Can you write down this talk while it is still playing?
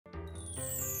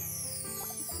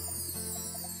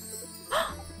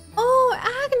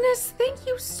goodness, thank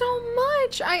you so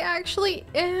much. I actually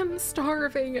am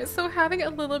starving. So having a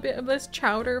little bit of this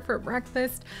chowder for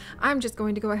breakfast, I'm just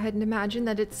going to go ahead and imagine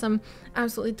that it's some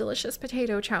absolutely delicious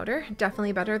potato chowder.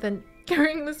 Definitely better than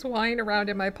carrying this wine around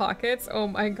in my pockets. Oh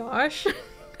my gosh.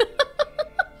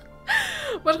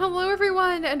 But hello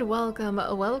everyone and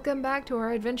welcome back to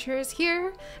our adventures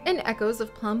here in Echoes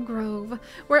of Plum Grove,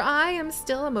 where I am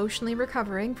still emotionally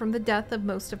recovering from the death of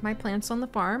most of my plants on the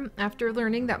farm after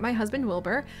learning that my husband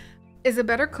Wilbur is a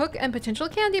better cook and potential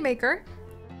candy maker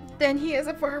than he is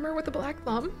a farmer with a black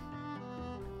thumb.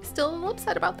 Still a little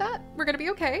upset about that. We're gonna be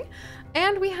okay.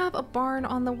 And we have a barn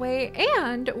on the way,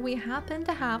 and we happen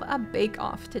to have a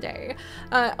bake-off today.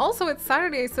 Also, it's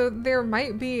Saturday, so there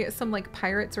might be some like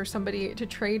pirates or somebody to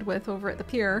trade with over at the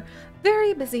pier.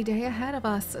 Very busy day ahead of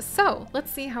us, so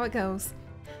let's see how it goes.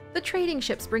 The trading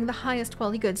ships bring the highest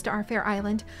quality goods to our fair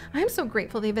island. I am so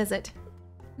grateful they visit.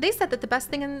 They said that the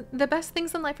best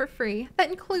things in life are free.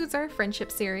 That includes our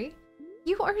friendship, Seri.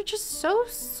 You are just so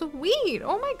sweet.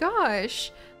 Oh my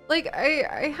gosh. Like,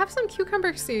 I have some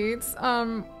cucumber seeds.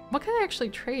 What can I actually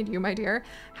trade you, my dear?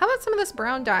 How about some of this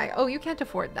brown dye? Oh, you can't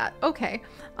afford that. Okay.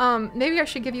 Maybe I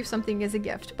should give you something as a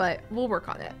gift, but we'll work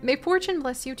on it. May fortune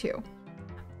bless you too.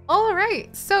 All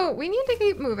right, so we need to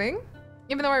keep moving,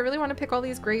 even though I really want to pick all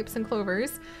these grapes and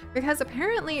clovers, because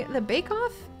apparently the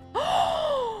bake-off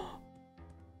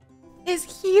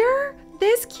is here?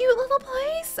 This cute little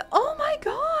place? Oh my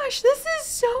gosh, this is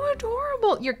so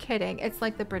adorable. You're kidding. It's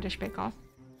like the British bake-off.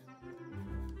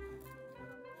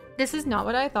 This is not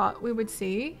what I thought we would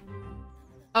see.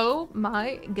 Oh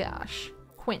my gosh.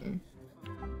 Quentin.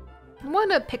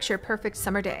 What a picture-perfect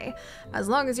summer day. As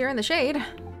long as you're in the shade.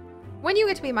 When you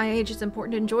get to be my age, it's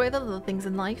important to enjoy the little things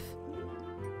in life.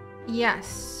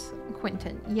 Yes,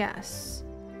 Quentin, yes.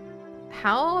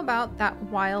 How about that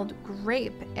wild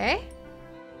grape, eh?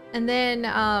 And then,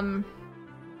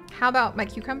 how about my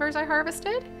cucumbers I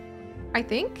harvested? I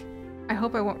think. I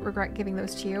hope I won't regret giving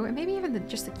those to you. And maybe even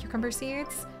just the cucumber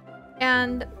seeds.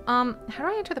 And, how do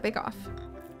I enter the bake-off?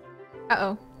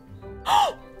 Uh-oh.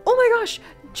 Oh my gosh!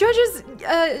 Judges,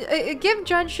 give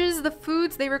judges the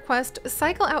foods they request.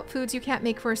 Cycle out foods you can't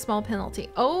make for a small penalty.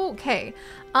 Okay.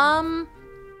 Oh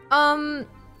my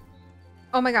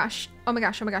gosh. Oh my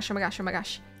gosh, oh my gosh, oh my gosh, oh my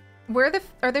gosh.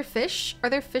 Are there fish? Are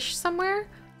there fish somewhere?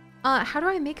 How do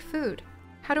I make food?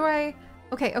 How do I...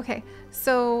 Okay.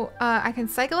 So, I can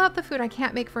cycle out the food I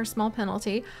can't make for a small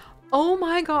penalty. Oh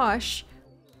my gosh.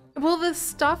 Will the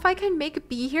stuff I can make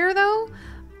be here though?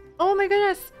 Oh my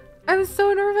goodness. I'm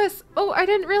so nervous. Oh, I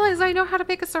didn't realize I know how to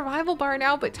make a survival bar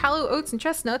now, but tallow, oats, and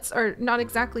chestnuts are not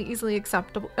exactly easily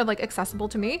acceptable, accessible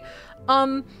to me.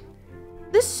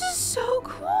 This is so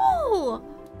cool.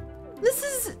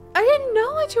 I didn't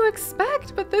know what to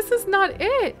expect, but this is not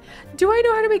it. Do I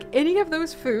know how to make any of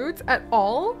those foods at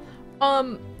all?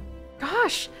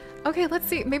 Gosh. Okay, let's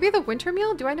see. Maybe the winter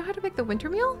meal? Do I know how to make the winter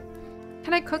meal?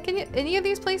 Can I cook in any of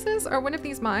these places? Are one of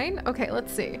these mine? Okay,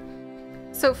 let's see.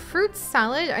 So fruit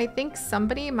salad, I think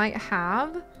somebody might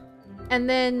have. And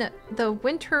then the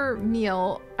winter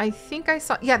meal, I think I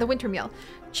saw, yeah, the winter meal.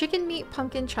 Chicken meat,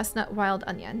 pumpkin, chestnut, wild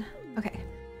onion. Okay.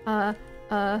 Hello?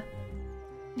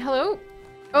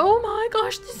 Oh my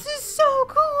gosh, this is so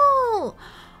cool!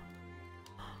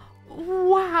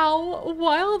 Wow,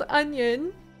 wild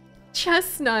onion,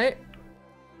 chestnut,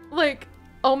 like,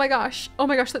 oh my gosh,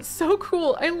 that's so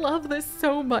cool. I love this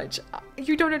so much.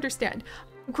 You don't understand.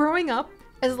 Growing up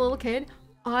as a little kid,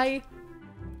 I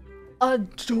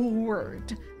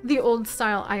adored the old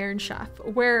style Iron Chef,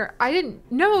 where I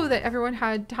didn't know that everyone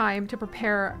had time to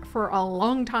prepare for a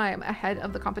long time ahead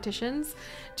of the competitions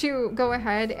to go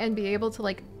ahead and be able to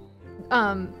like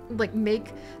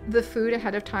make the food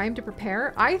ahead of time to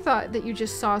prepare. I thought that you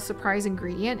just saw a surprise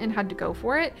ingredient and had to go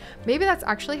for it. Maybe that's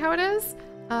actually how it is.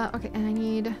 Okay, and I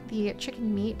need the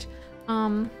chicken meat.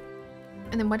 And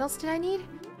then what else did I need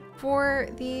for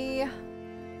the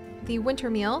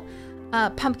winter meal?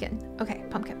 Pumpkin. Okay,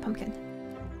 pumpkin.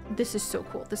 This is so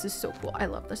cool. This is so cool. I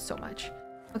love this so much.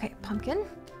 Okay, pumpkin.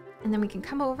 And then we can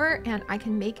come over and I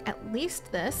can make at least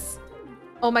this.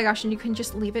 Oh my gosh, and you can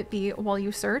just leave it be while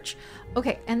you search.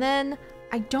 Okay, and then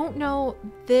I don't know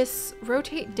this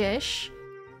rotate dish.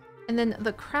 And then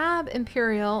the crab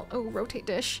imperial. Oh, rotate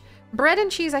dish. Bread and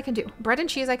cheese I can do. Bread and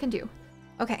cheese I can do.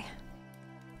 Okay.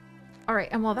 All right,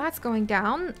 and while that's going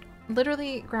down,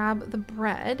 literally grab the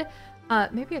bread.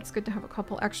 Maybe it's good to have a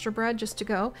couple extra bread just to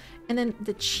go. And then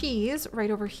the cheese right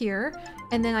over here.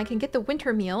 And then I can get the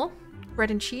winter meal.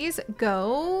 Bread and cheese,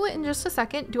 go in just a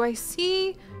second. Do I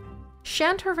see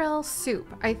Chanterelle soup,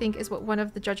 I think, is what one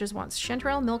of the judges wants.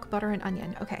 Chanterelle, milk, butter, and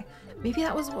onion. Okay. Maybe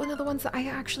that was one of the ones that I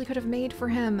actually could have made for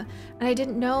him, and I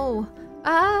didn't know.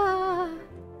 Ah.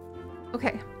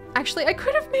 Okay. Actually, I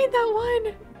could have made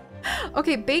that one.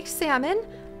 Okay, baked salmon.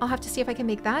 I'll have to see if I can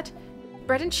make that.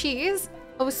 Bread and cheese.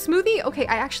 Oh, a smoothie? Okay,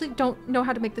 I actually don't know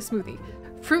how to make the smoothie.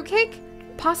 Fruitcake?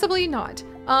 Possibly not.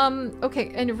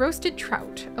 Okay, and roasted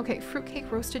trout. Okay,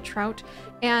 fruitcake, roasted trout,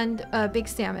 and baked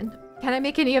salmon. Can I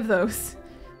make any of those?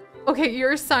 Okay,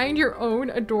 you're assigned your own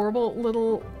adorable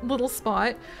little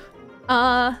spot.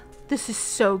 This is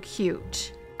so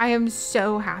cute. I am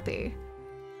so happy.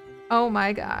 Oh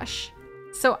my gosh.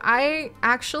 So I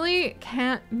actually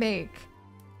can't make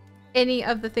any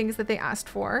of the things that they asked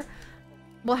for.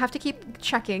 We'll have to keep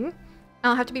checking.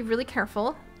 I'll have to be really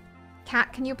careful.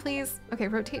 Cat, can you please? Okay,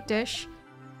 rotate dish.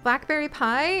 Blackberry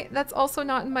pie, that's also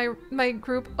not in my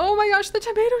group. Oh my gosh, the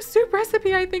tomato soup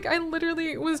recipe. I think I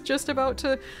literally was just about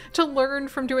to learn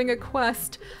from doing a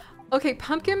quest. Okay,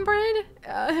 pumpkin bread.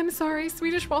 I'm sorry,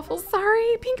 Swedish waffles.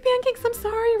 Sorry, pink pancakes. I'm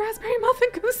sorry, raspberry muffin,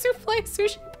 goose souffle,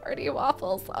 sushi party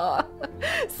waffles.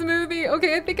 Smoothie.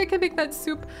 Okay, I think I can make that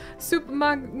soup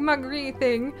magri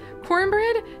thing.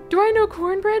 Cornbread. Do I know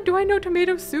cornbread? Do I know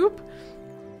tomato soup?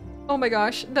 Oh my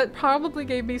gosh, that probably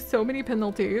gave me so many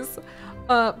penalties.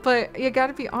 But you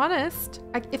gotta be honest.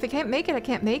 If I can't make it, I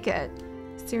can't make it.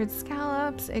 Seared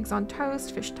scallops, eggs on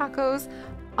toast, fish tacos.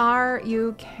 Are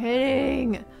you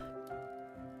kidding?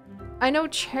 I know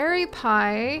cherry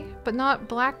pie, but not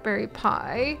blackberry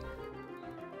pie.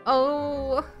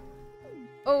 Oh,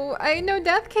 I know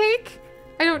death cake.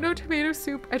 I don't know tomato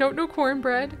soup. I don't know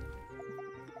cornbread.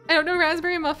 I don't know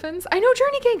raspberry muffins. I know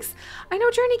journey cakes. I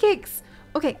know journey cakes.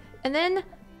 Okay, and then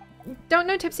don't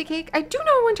know tipsy cake. I do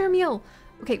know winter meal.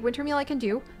 Okay, winter meal I can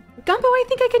do. Gumbo I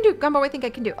think I can do. Gumbo I think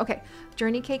I can do. Okay,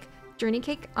 journey cake.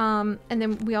 And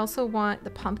then we also want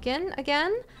the pumpkin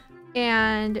again.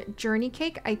 And journey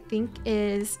cake I think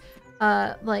is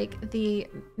like the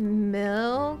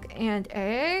milk and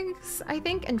eggs, I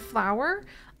think, and flour.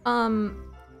 And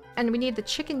we need the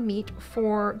chicken meat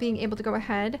for being able to go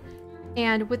ahead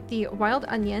and with the wild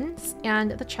onions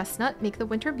and the chestnut make the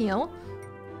winter meal.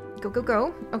 Go, go,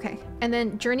 go. Okay, and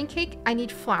then journey cake, I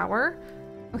need flour.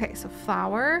 Okay, so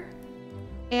flour.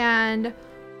 And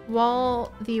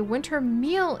while the winter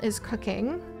meal is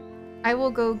cooking, I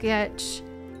will go get,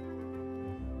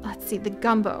 let's see, the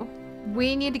gumbo.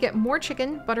 We need to get more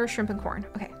chicken, butter, shrimp, and corn.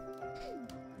 Okay.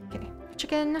 Okay,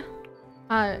 chicken,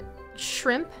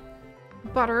 shrimp,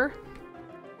 butter,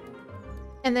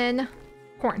 and then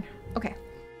corn. Okay.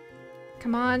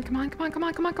 Come on, come on, come on, come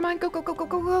on, come on, come on. Go, go, go, go,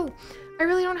 go, go. I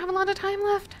really don't have a lot of time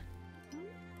left.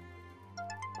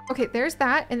 Okay, there's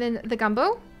that. And then the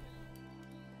gumbo.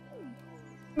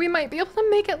 We might be able to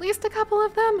make at least a couple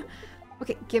of them.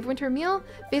 Okay, give winter meal.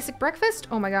 Basic breakfast.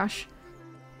 Oh my gosh.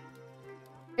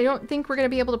 I don't think we're going to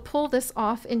be able to pull this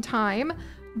off in time.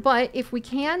 But if we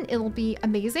can, it'll be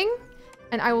amazing.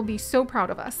 And I will be so proud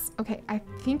of us. Okay, I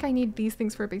think I need these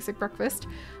things for a basic breakfast.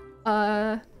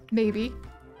 Maybe.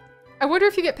 I wonder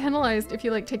if you get penalized if you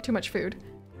like take too much food.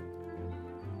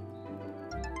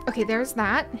 Okay, there's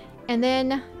that. And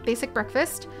then basic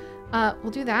breakfast.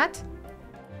 We'll do that.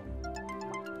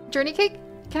 Journey cake?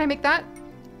 Can I make that?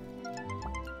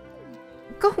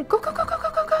 Go, go, go, go, go, go,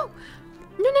 go, go.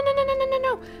 No, no, no, no, no, no, no,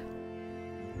 no.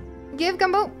 Give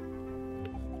gumbo.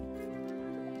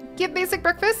 Give basic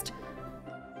breakfast.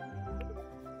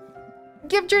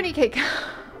 Give journey cake.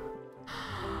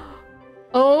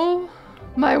 Oh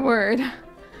my word.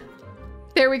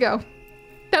 There we go.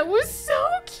 That was so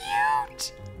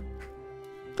cute.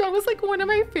 That was like one of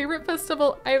my favorite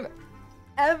festivals I've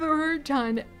ever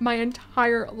done my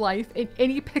entire life in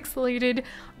any pixelated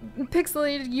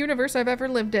universe I've ever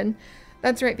lived in.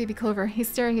 That's right, baby Clover. He's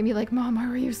staring at me like, Mom, why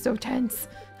were you so tense?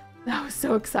 That was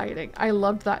so exciting. I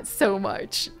loved that so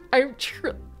much.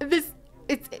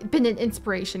 It's been an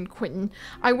inspiration, Quentin.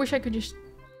 I wish I could just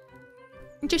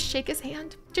shake his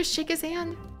hand. Just shake his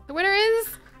hand. The winner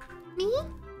is me.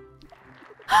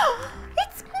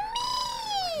 It's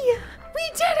me! We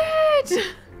did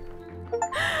it!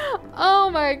 Oh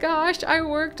my gosh, I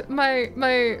worked my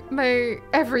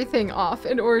everything off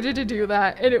in order to do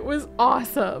that, and it was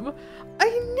awesome. I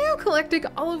knew collecting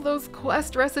all of those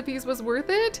quest recipes was worth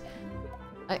it.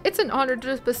 It's an honor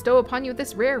to bestow upon you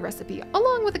this rare recipe,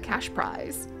 along with a cash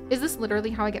prize. Is this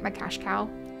literally how I get my cash cow?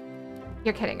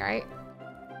 You're kidding, right?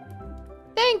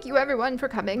 Thank you everyone for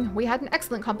coming. We had an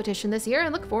excellent competition this year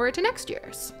and look forward to next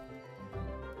year's.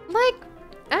 Like,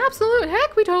 absolute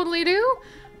heck, we totally do.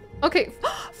 Okay,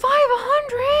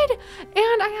 500!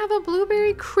 And I have a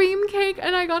blueberry cream cake,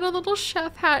 and I got a little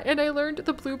chef hat, and I learned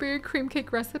the blueberry cream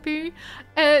cake recipe.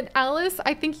 And Alice,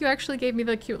 I think you actually gave me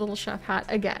the cute little chef hat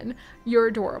again. You're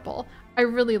adorable. I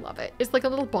really love it. It's like a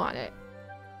little bonnet.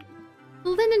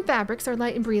 Linen fabrics are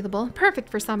light and breathable, perfect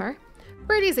for summer.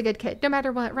 Birdie's a good kid, no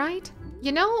matter what, right?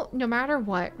 You know, no matter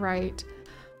what, right?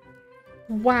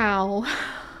 Wow.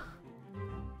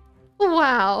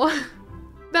 Wow.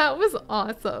 That was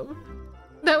awesome.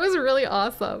 That was really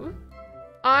awesome.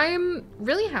 I'm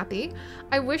really happy.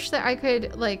 I wish that I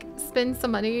could like spend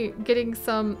some money getting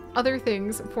some other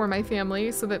things for my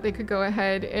family so that they could go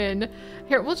ahead and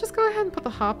here, we'll just go ahead and put the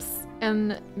hops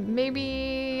and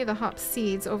maybe the hop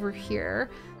seeds over here.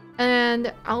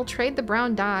 And I'll trade the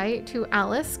brown dye to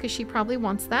Alice because she probably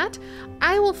wants that.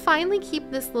 I will finally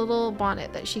keep this little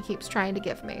bonnet that she keeps trying to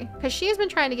give me because she has been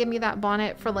trying to give me that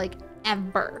bonnet for like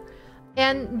ever.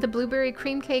 And the blueberry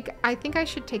cream cake, I think I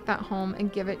should take that home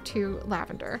and give it to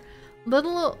Lavender.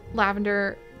 Little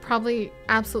Lavender probably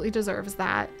absolutely deserves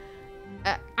that.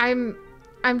 I'm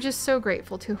just so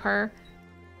grateful to her.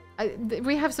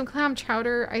 We have some clam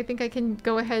chowder. I think I can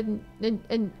go ahead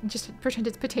and just pretend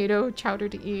it's potato chowder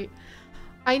to eat.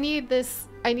 I need this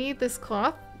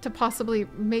cloth to possibly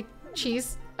make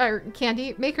cheese or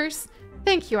candy makers.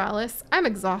 Thank you, Alice. I'm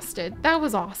exhausted. That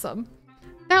was awesome.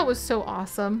 That was so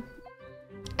awesome.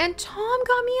 And Tom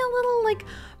got me a little like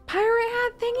pirate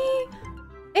hat thingy.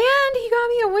 And he got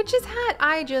me a witch's hat.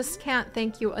 I just can't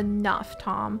thank you enough,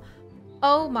 Tom.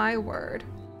 Oh my word.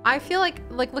 I feel like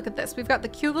look at this. We've got the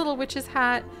cute little witch's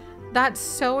hat. That's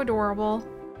so adorable.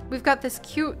 We've got this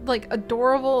cute, like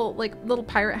adorable, like little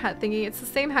pirate hat thingy. It's the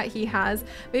same hat he has.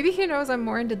 Maybe he knows I'm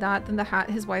more into that than the hat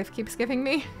his wife keeps giving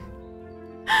me.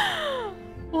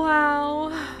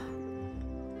 Wow.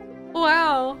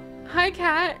 Wow. Hi,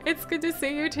 Kat. It's good to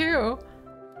see you too.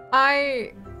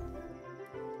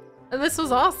 This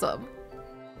was awesome.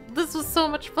 This was so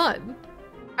much fun.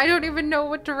 I don't even know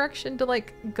what direction to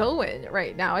like go in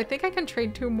right now. I think I can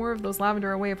trade 2 more of those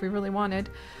lavender away if we really wanted.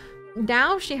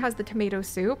 Now she has the tomato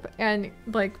soup and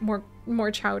like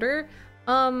more chowder.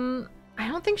 I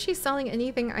don't think she's selling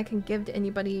anything I can give to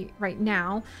anybody right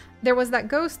now. There was that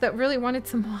ghost that really wanted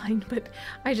some wine, but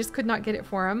I just could not get it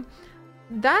for him.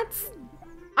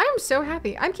 I'm so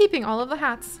happy. I'm keeping all of the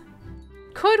hats.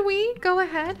 Could we go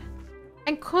ahead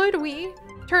and could we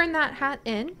turn that hat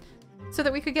in so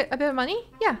that we could get a bit of money?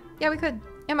 Yeah, we could.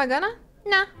 Am I gonna?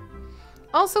 Nah.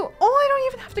 Also, oh, I don't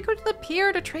even have to go to the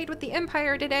pier to trade with the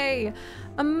Empire today.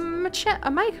 A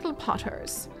Michael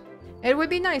Potter's. It would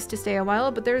be nice to stay a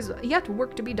while, but there's yet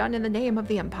work to be done in the name of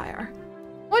the Empire.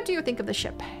 What do you think of the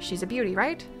ship? She's a beauty,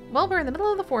 right? Well, we're in the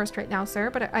middle of the forest right now, sir,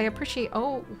 but I appreciate...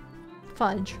 Oh,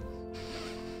 fudge.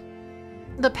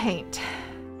 The paint.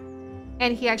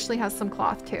 And he actually has some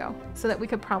cloth too, so that we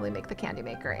could probably make the candy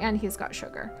maker, and he's got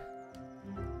sugar.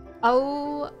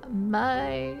 Oh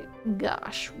my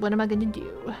gosh, what am I gonna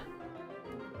do?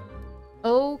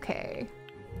 Okay.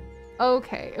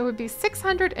 Okay, it would be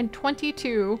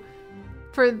 622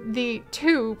 for the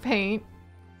 2 paint.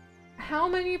 How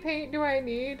many paint do I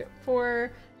need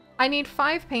for... I need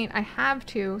 5 paint, I have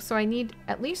 2, so I need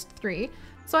at least 3.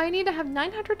 So I need to have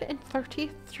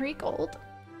 933 gold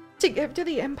to give to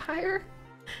the Empire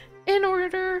in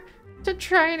order to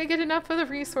try to get enough of the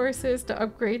resources to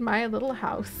upgrade my little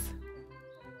house.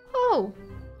 Oh.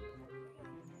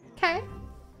 Okay.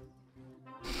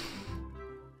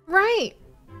 Right.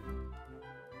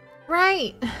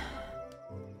 Right.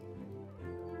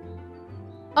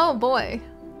 Oh boy.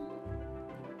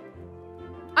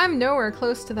 I'm nowhere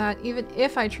close to that, even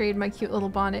if I trade my cute little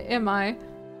bonnet, am I?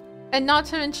 And not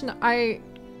to mention,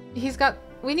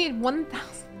 we need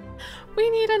 1,000. We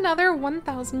need another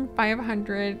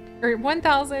 1,500 or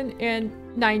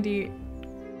 1,090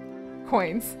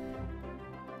 coins.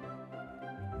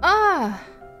 Ah.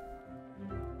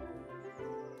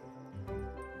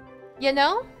 You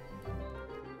know?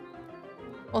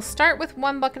 We'll start with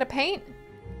 1 bucket of paint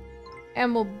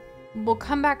and we'll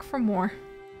come back for more.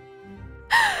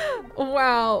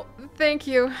 Wow, thank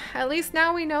you. At least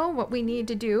now we know what we need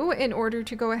to do in order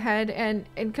to go ahead and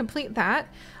complete that.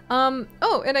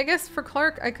 Oh, and I guess for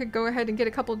Clark, I could go ahead and get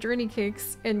a couple journey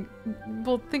cakes and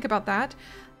we'll think about that.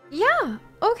 Yeah,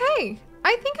 okay.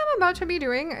 I think I'm about to be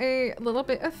doing a little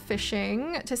bit of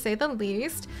fishing, to say the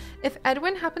least. If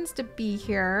Edwin happens to be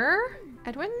here.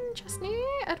 Edwin Chesney?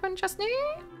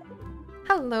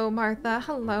 Hello, Martha.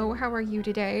 Hello, how are you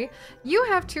today? You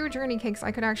have 2 journey cakes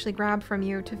I could actually grab from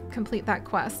you to complete that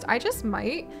quest. I just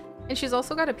might. And she's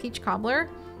also got a peach cobbler.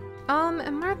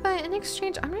 And Martha, in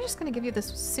exchange, I'm just gonna give you this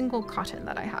single cotton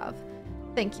that I have.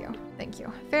 Thank you. Thank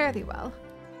you. Fairly well.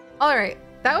 All right.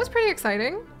 That was pretty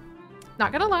exciting.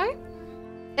 Not gonna lie.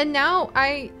 And now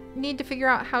I need to figure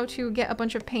out how to get a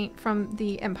bunch of paint from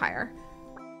the Empire.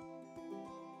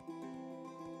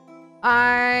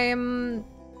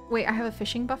 Wait, I have a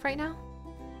fishing buff right now?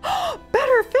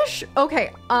 Better fish!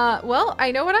 Okay, well,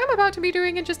 I know what I'm about to be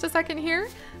doing in just a second here.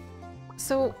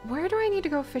 So where do I need to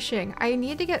go fishing? I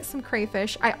need to get some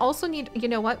crayfish. I also need, you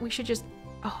know what? We should just,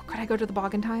 oh, could I go to the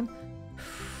bog in time?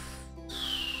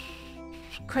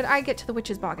 Could I get to the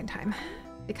witch's bog in time?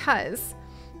 Because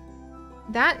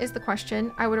that is the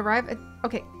question. I would arrive at,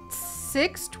 okay,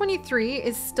 6:23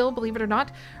 is still, believe it or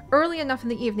not, early enough in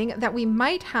the evening that we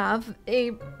might have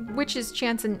a witch's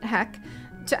chance in heck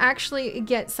to actually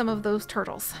get some of those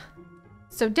turtles.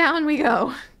 So down we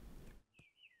go.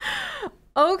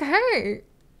 Okay.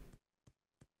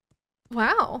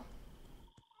 Wow.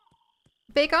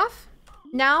 Bake Off,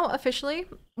 now officially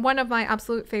one of my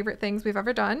absolute favorite things we've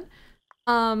ever done.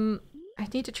 I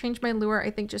need to change my lure,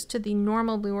 I think, just to the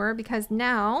normal lure, because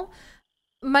now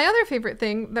my other favorite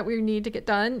thing that we need to get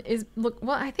done is look,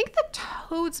 well, I think the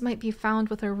toads might be found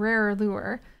with a rarer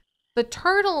lure. The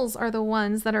turtles are the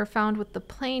ones that are found with the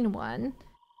plain one.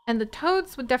 And the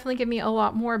toads would definitely give me a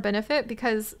lot more benefit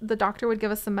because the doctor would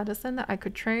give us some medicine that I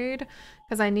could trade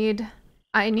because I need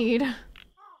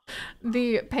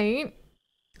the paint.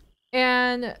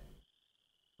 And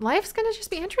life's gonna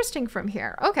just be interesting from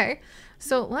here. Okay,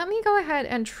 so let me go ahead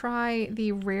and try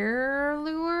the rare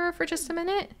lure for just a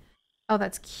minute. Oh,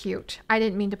 that's cute. I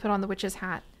didn't mean to put on the witch's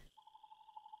hat.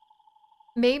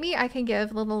 Maybe I can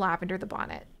give little Lavender the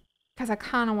bonnet because I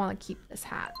kind of want to keep this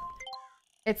hat.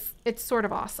 It's sort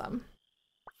of awesome.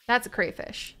 That's a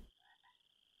crayfish.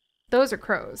 Those are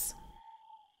crows.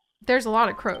 There's a lot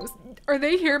of crows. Are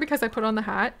they here because I put on the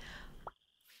hat?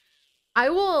 I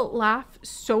will laugh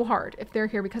so hard if they're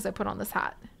here because I put on this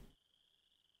hat.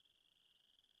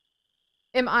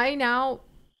 Am I now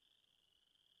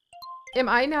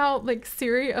like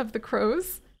Seri of the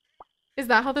crows? Is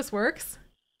that how this works?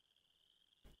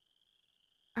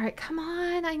 All right, come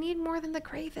on. I need more than the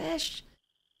crayfish.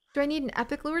 Do I need an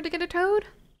epic lure to get a toad?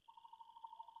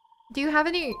 Do you have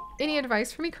any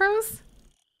advice for me, crows?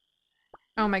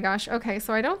 Oh my gosh. Okay,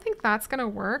 so I don't think that's gonna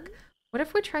work. What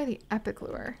if we try the epic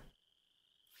lure?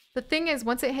 The thing is,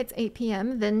 once it hits 8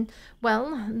 p.m., then,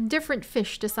 well, different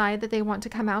fish decide that they want to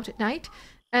come out at night,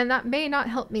 and that may not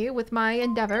help me with my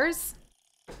endeavors.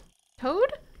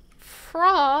 Toad?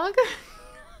 Frog?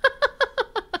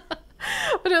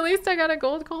 But at least I got a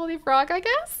gold quality frog, I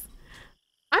guess?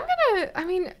 I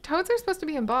mean, toads are supposed to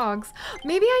be in bogs.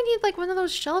 Maybe I need like one of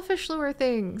those shellfish lure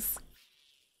things.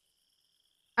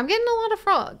 I'm getting a lot of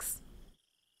frogs.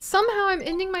 Somehow I'm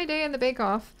ending my day in the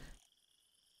bake-off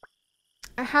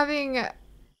having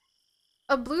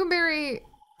a blueberry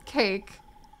cake,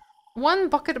 1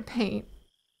 bucket of paint,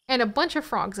 and a bunch of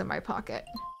frogs in my pocket.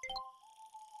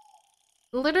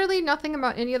 Literally nothing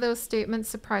about any of those statements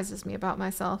surprises me about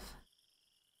myself.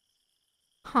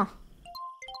 Huh.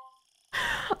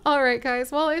 Alright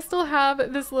guys, while I still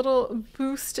have this little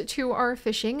boost to our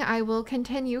fishing, I will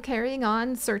continue carrying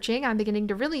on searching. I'm beginning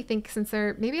to really think, since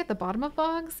they're maybe at the bottom of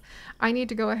bogs, I need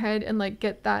to go ahead and like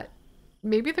get that,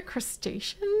 maybe the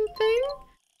crustacean thing,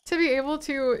 to be able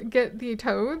to get the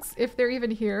toads if they're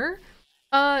even here.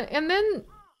 And then,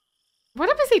 what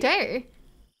a busy day.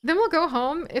 Then we'll go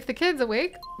home. If the kid's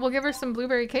awake, we'll give her some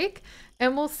blueberry cake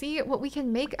and we'll see what we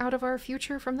can make out of our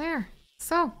future from there.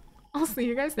 So, I'll see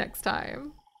you guys next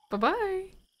time.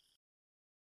 Bye-bye.